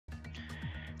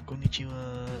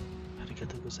Konnichiwa,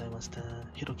 arigatou gozaimashita,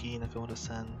 Hiroki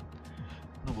Nakamura-san,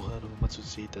 Nobuharu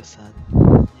Matsushita-san.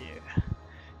 Yeah.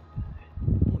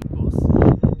 Morning,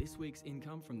 boss. This week's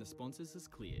income from the sponsors has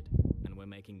cleared, and we're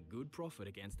making good profit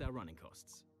against our running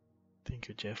costs. Thank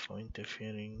you, Jeff, for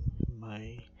interfering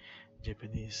my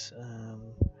Japanese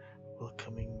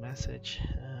welcoming message.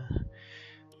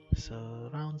 So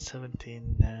round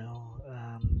 17 now.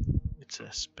 It's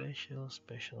a special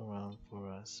round for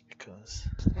us because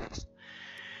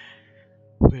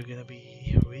we're gonna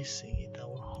be racing at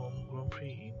our home Grand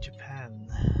Prix in Japan.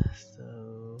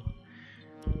 So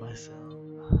myself,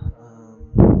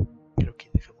 Hiroki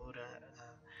Nakamura,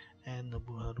 and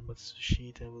Nobuharu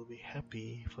Matsushita will be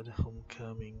happy for the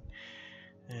homecoming.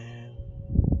 And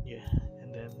yeah,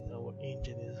 and then our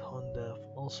engine is Honda,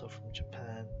 also from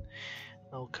Japan.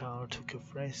 Our car, Tokyo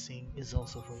Racing, is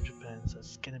also from Japan, so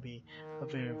it's gonna be a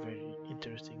very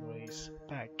interesting race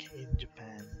back in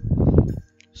Japan.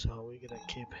 So we're gonna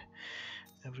keep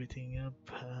everything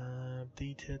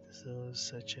updated, so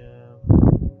such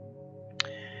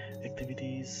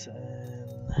activities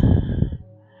and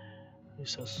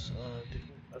resource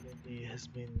definitely has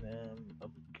been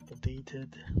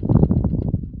updated.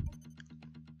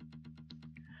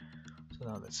 So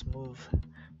now let's move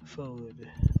forward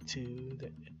to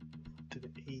the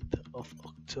 8th of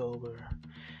October,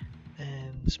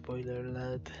 and spoiler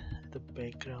alert, the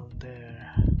background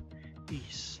there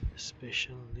is a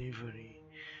special livery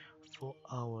for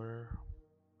our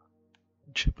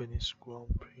Japanese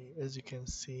Grand Prix. As you can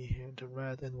see here, the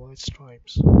red and white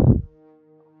stripes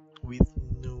with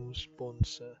no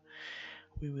sponsor.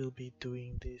 We will be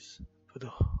doing this for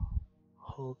the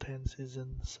whole 10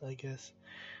 seasons, I guess.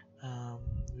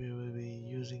 We will be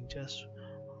using just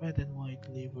red and white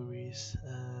liveries,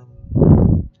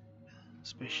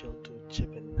 special to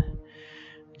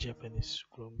Japanese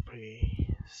Grand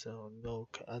Prix. So no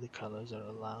other colors are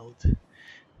allowed,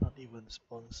 not even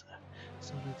sponsor.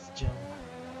 So let's jump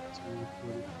to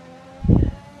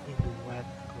in the red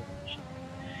combination.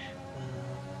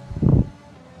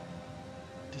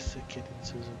 This circuit in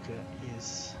Suzuka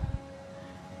is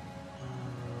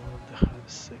the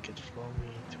hardest circuit for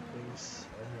me to race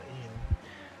in.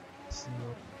 So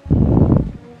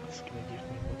it's gonna give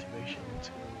me motivation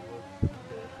to work to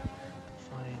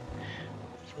find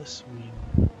the first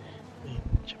win in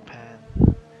Japan.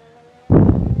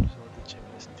 So the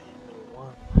Japanese team will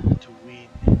want to win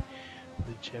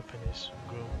the Japanese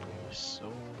Grand Prix so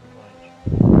much.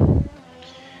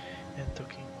 And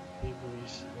talking about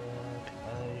liveries,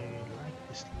 I like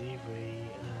this livery.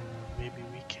 Maybe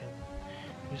we can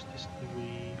use this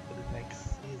livery for the next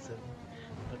season,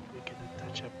 but we're gonna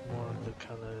touch up more on the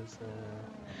colors,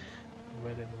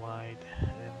 red and white,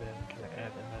 and then gonna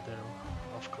add another,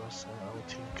 of course, our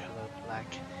team color,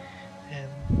 black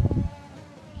and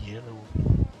yellow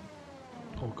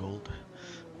or gold,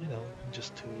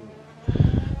 just to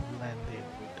blend in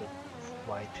with the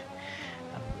white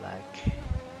and black.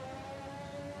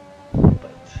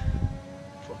 But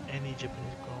for any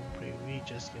Japanese Grand Prix, we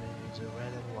just gonna use a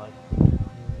red and white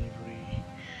livery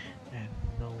and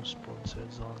no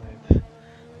sponsors on it.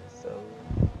 So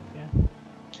yeah,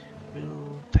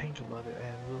 we'll think about it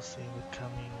and we'll see in the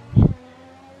coming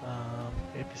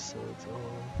episodes or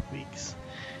weeks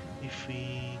if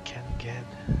we can get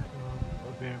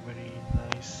a very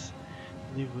nice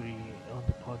livery on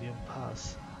the podium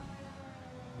pass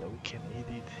that we can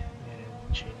edit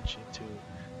and change it to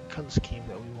color scheme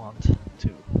that we want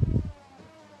to.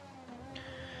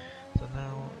 So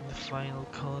now in the final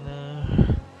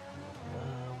corner,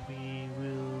 we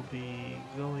will be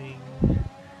going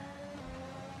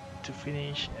to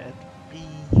finish at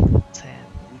P10.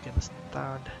 We're gonna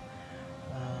start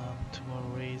tomorrow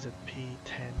race at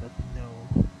P10, but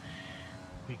no,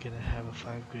 we're gonna have a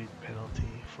 5-grid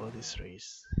penalty for this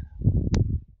race.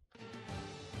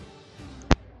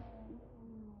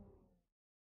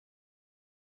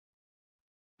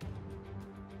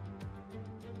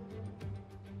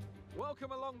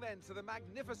 Welcome along then to the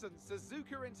magnificent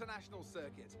Suzuka International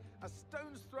Circuit, a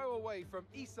stone's throw away from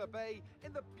Ise Bay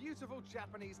in the beautiful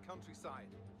Japanese countryside.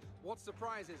 What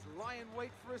surprises lie in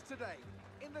wait for us today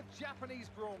in the Japanese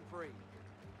Grand Prix?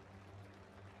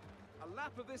 A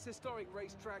lap of this historic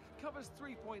racetrack covers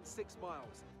 3.6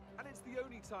 miles, and it's the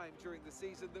only time during the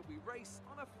season that we race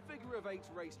on a figure-of-8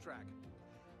 racetrack.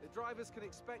 The drivers can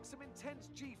expect some intense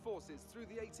G-forces through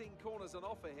the 18 corners on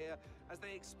offer here as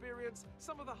they experience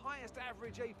some of the highest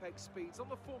average apex speeds on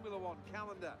the Formula One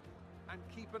calendar. And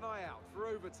keep an eye out for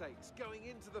overtakes going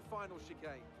into the final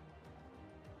chicane.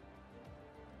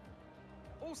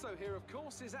 Also here, of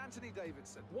course, is Anthony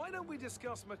Davidson. Why don't we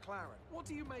discuss McLaren? What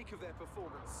do you make of their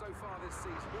performance so far this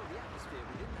season? Well, the atmosphere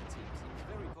within that team seems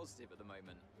very positive at the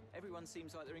moment. Everyone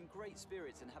seems like they're in great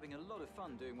spirits and having a lot of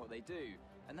fun doing what they do,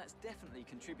 and that's definitely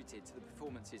contributed to the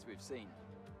performances we've seen.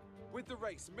 With the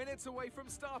race minutes away from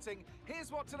starting,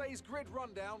 here's what today's grid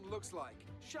rundown looks like.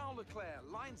 Charles Leclerc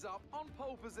lines up on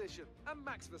pole position, and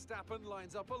Max Verstappen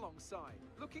lines up alongside.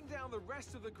 Looking down the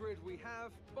rest of the grid, we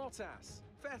have Bottas,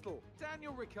 Vettel,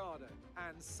 Daniel Ricciardo,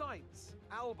 and Sainz,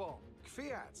 Albon,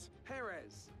 Kvyat,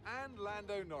 Perez, and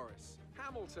Lando Norris.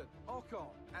 Hamilton,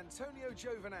 Ocon, Antonio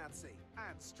Giovinazzi,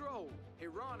 and Stroll,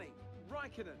 Hirani,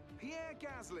 Raikkonen, Pierre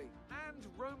Gasly, and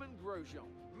Roman Grosjean.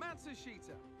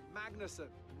 Matsushita, Magnussen,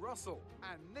 Russell,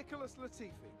 and Nicholas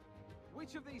Latifi.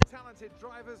 Which of these talented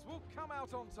drivers will come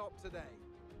out on top today?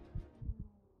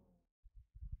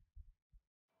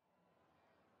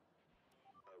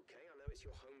 Okay, I know it's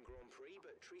your home Grand Prix,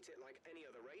 but treat it like any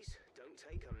other race. Don't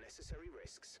take unnecessary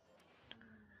risks.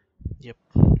 Yep,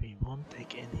 we won't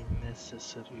take any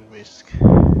necessary risk.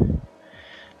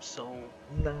 So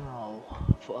now,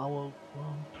 for our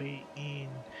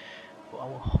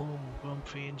home Grand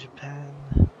Prix in Japan,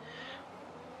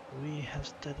 we have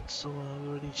started so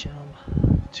already jump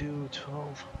to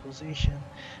 12th position,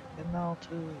 and now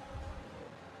to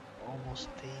almost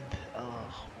 10th.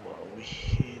 Well, we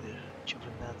hit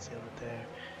Giovinazzi over there,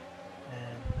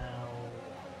 and now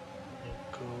we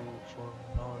go for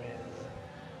Norris.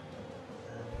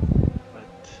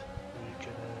 But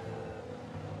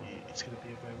it's gonna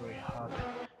be very hard.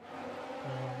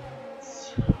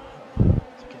 As you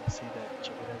can see that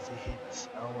Giovinazzi hits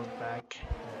our back,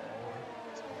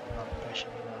 it's not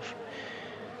passion enough,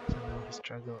 so now he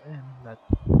struggle, and that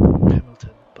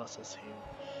Hamilton passes him.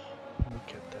 Look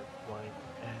at that white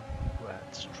and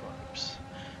red stripes.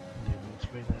 They look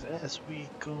very nice as we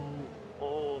go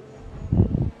all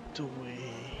the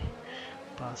way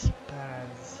past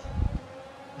Perez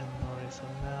and Norris, so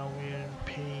now we're in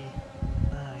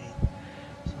P9,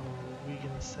 so we're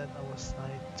gonna set our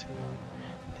side to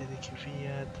dedicate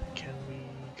Fiat. Can we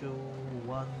go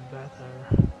one better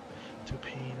to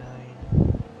P9?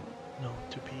 No,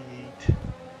 to P8.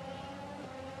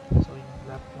 So in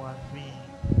lap 1 we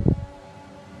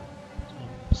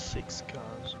 6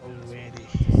 cars already.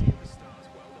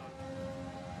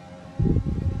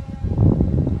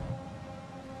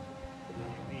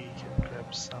 We can grab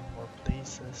some more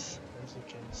places, as you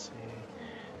can see.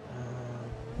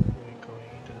 We're going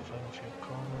into the final few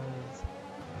corners.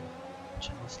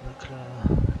 Charles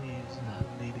Leclerc is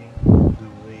leading the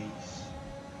race.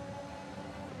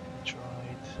 We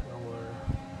tried our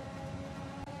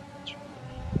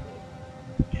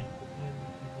and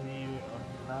we on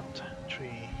lap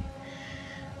 3.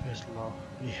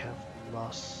 We have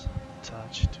lost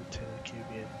touch to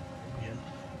Telekibian. We have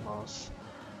lost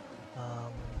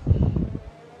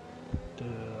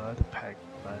the other pack,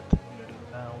 but we are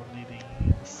now leading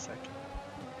the second,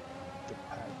 the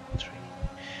pack 3.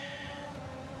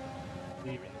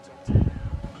 We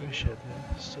pressured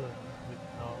soon with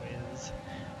Norris,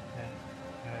 and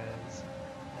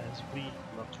as we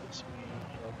block this, we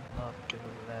are not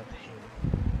gonna let him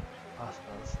pass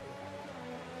us.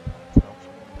 Now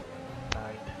for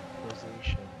 9th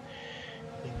position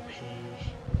in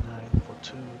P9 for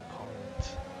 2 points.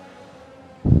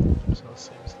 So it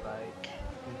seems like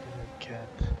we're gonna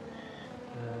get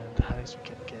the highest we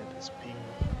can get is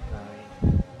P9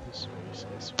 in this race,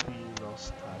 as we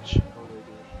lost touch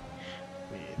already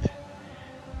with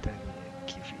Danny and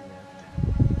Kvyat.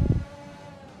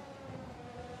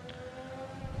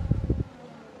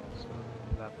 So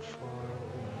in lap 4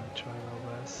 we try our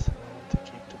best to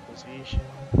keep the position.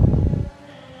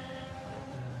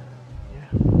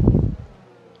 Yeah.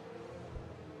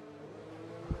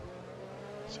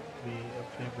 It's gonna be a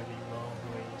very long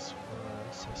race for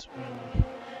us, as we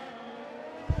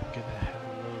gonna have a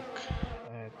look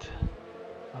at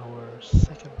our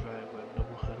second driver,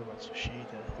 Nobuharu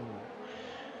Matsushita, who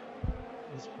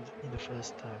is in the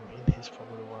first time in his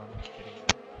Formula 1 career.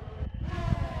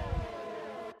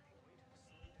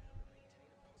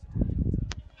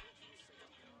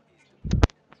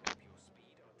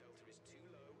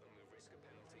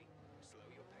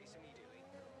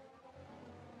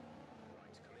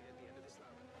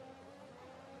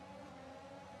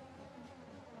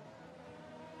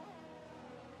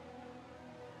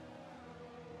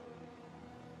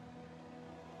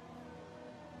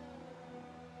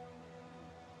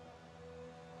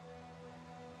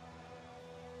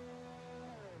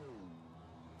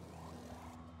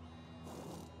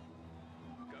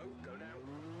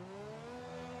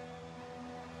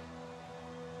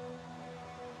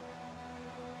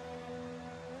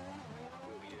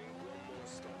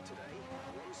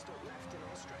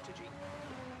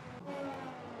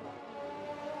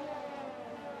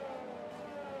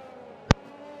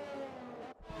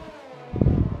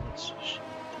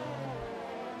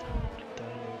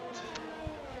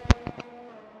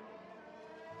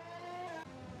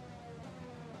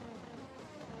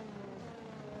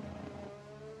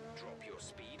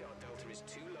 speed, our delta is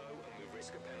too low and we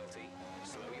risk a penalty.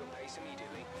 Slow your pace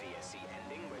immediately. VSC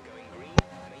ending, we're going green.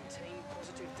 Maintain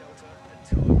positive delta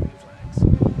until the green flags.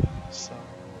 So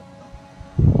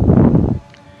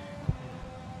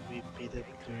we pitted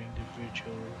during the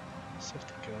virtual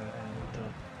safety car and we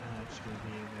thought it's going to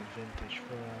be an advantage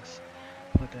for us,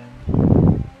 but then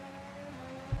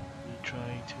we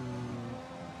try to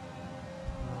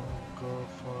go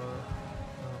for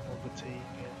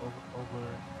overtake and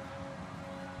overcut.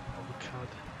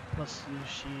 Plus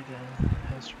Yoshida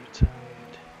has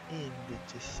retired in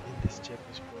this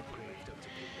Japanese Grand Prix Moved up to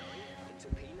P9, into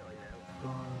P9 now.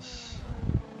 because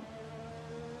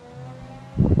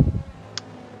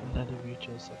another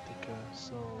virtual safety car,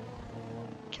 so we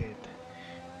won't get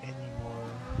any more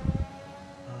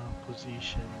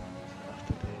positions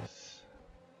after this.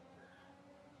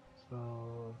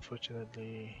 So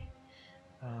unfortunately,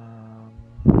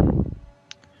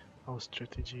 our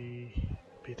strategy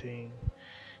pitting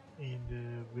in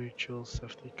the virtual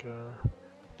safety car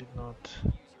did not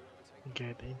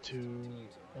get into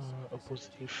a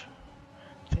positive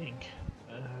thing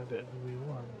that we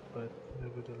won, but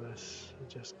nevertheless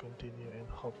just continue and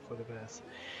hope for the best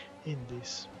in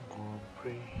this Grand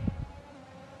Prix.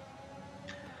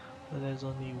 But there's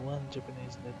only one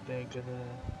Japanese that they're gonna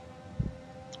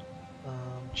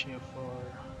cheer for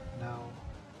now.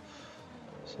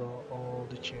 So all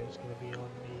the cheers gonna be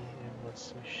on me and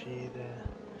Matsushida,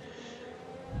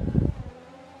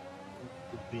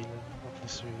 the villain of the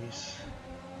series.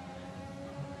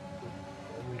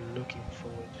 We're looking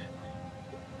forward,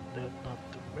 not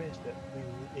the race that we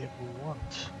ever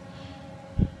want.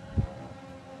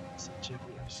 It's a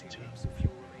Japanese team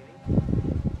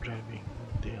driving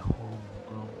their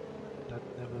homegrown. That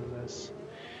nevertheless,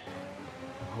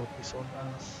 the hope is on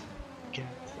us. Get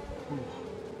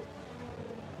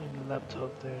in the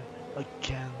laptop there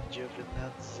again,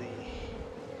 Giovinazzi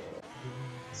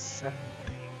doing the same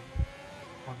thing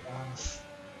on us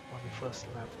on the first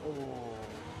lap. Oh,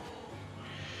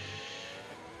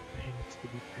 he needs to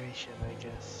be patient, I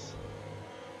guess.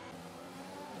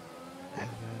 And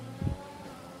then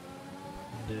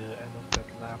the end of that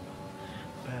lap,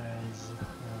 Perez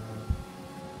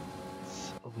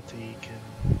is overtaken.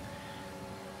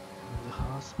 The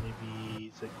Haas,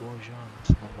 maybe the Grosjean,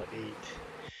 number 8.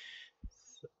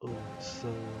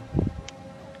 So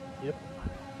yep,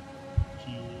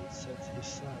 he sets his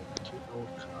sight to our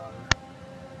car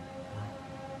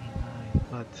E9,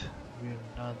 but we're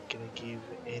not gonna give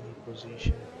any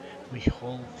position. We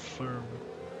hold firm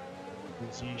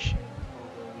position,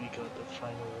 although we got the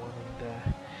final warning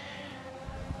there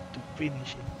to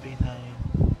finish in P9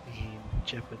 in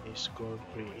Japanese Grand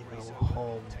Prix in our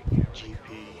home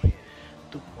GP.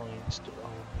 2 points to our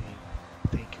win.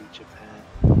 Thank you, Japan.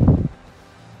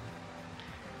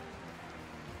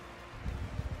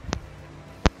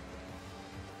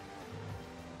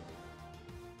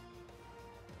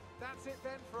 That's it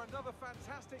then for another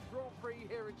fantastic Grand Prix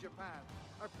here in Japan.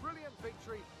 A brilliant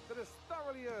victory that has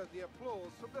thoroughly earned the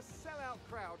applause from the sellout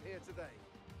crowd here today.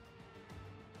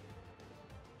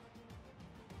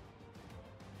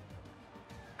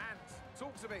 And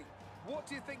talk to me, what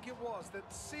do you think it was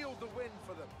that sealed the win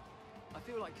for them? I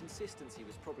feel like consistency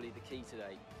was probably the key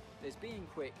today. There's being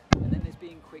quick, and then there's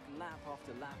being quick lap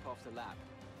after lap after lap.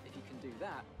 If you can do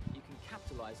that, you can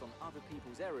capitalise on other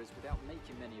people's errors without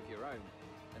making many of your own.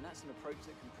 And that's an approach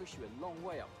that can push you a long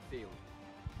way up the field.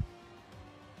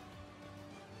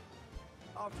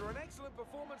 After an excellent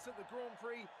performance at the Grand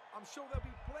Prix, I'm sure there'll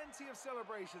be plenty of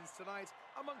celebrations tonight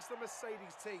amongst the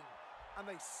Mercedes team. And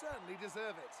they certainly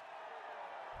deserve it.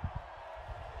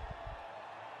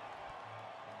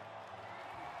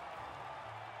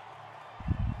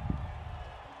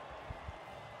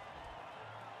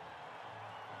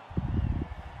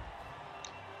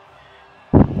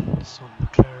 So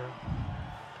Leclerc,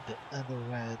 the other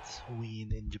Reds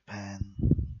win in Japan.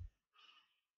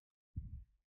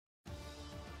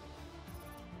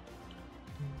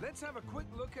 Let's have a quick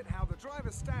look at how the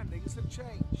driver standings have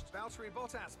changed. Valtteri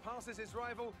Bottas passes his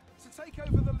rival to take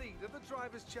over the lead of the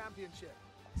Drivers' Championship.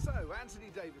 So,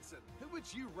 Anthony Davidson, who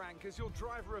would you rank as your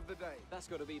driver of the day? That's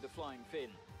got to be the Flying Finn.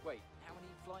 Wait, how many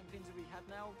Flying Fins have we had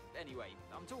now? Anyway,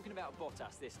 I'm talking about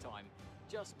Bottas this time.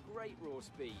 Just great raw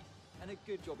speed and a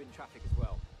good job in traffic as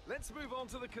well. Let's move on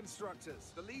to the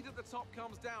Constructors. The lead at the top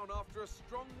comes down after a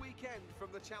strong weekend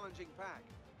from the challenging pack.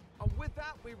 And with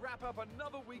that, we wrap up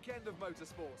another weekend of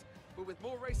motorsport. But with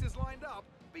more races lined up,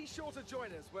 be sure to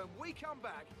join us when we come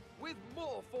back with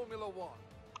more Formula One.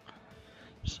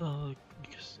 So,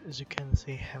 as you can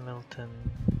see, Hamilton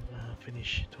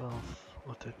finished 12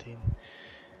 or 13.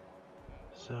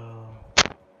 So,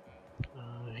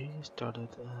 He started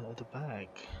at the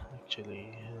back.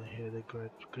 Actually, he had a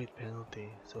great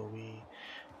penalty, so we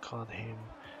caught him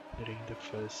during the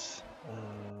first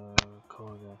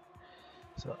corner.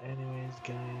 So, anyways,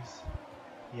 guys,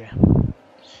 yeah.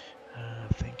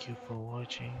 Thank you for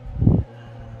watching.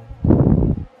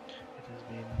 It has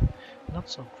been not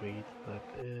so great, but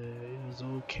it was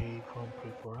okay Grand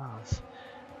Prix for us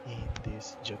in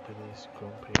this Japanese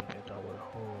Grand Prix at our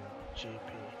home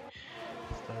GP.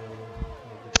 So,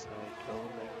 with this, I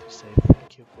would like to say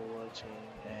thank you for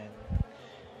watching and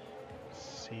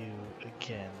see you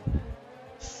again.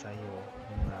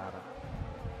 Sayonara.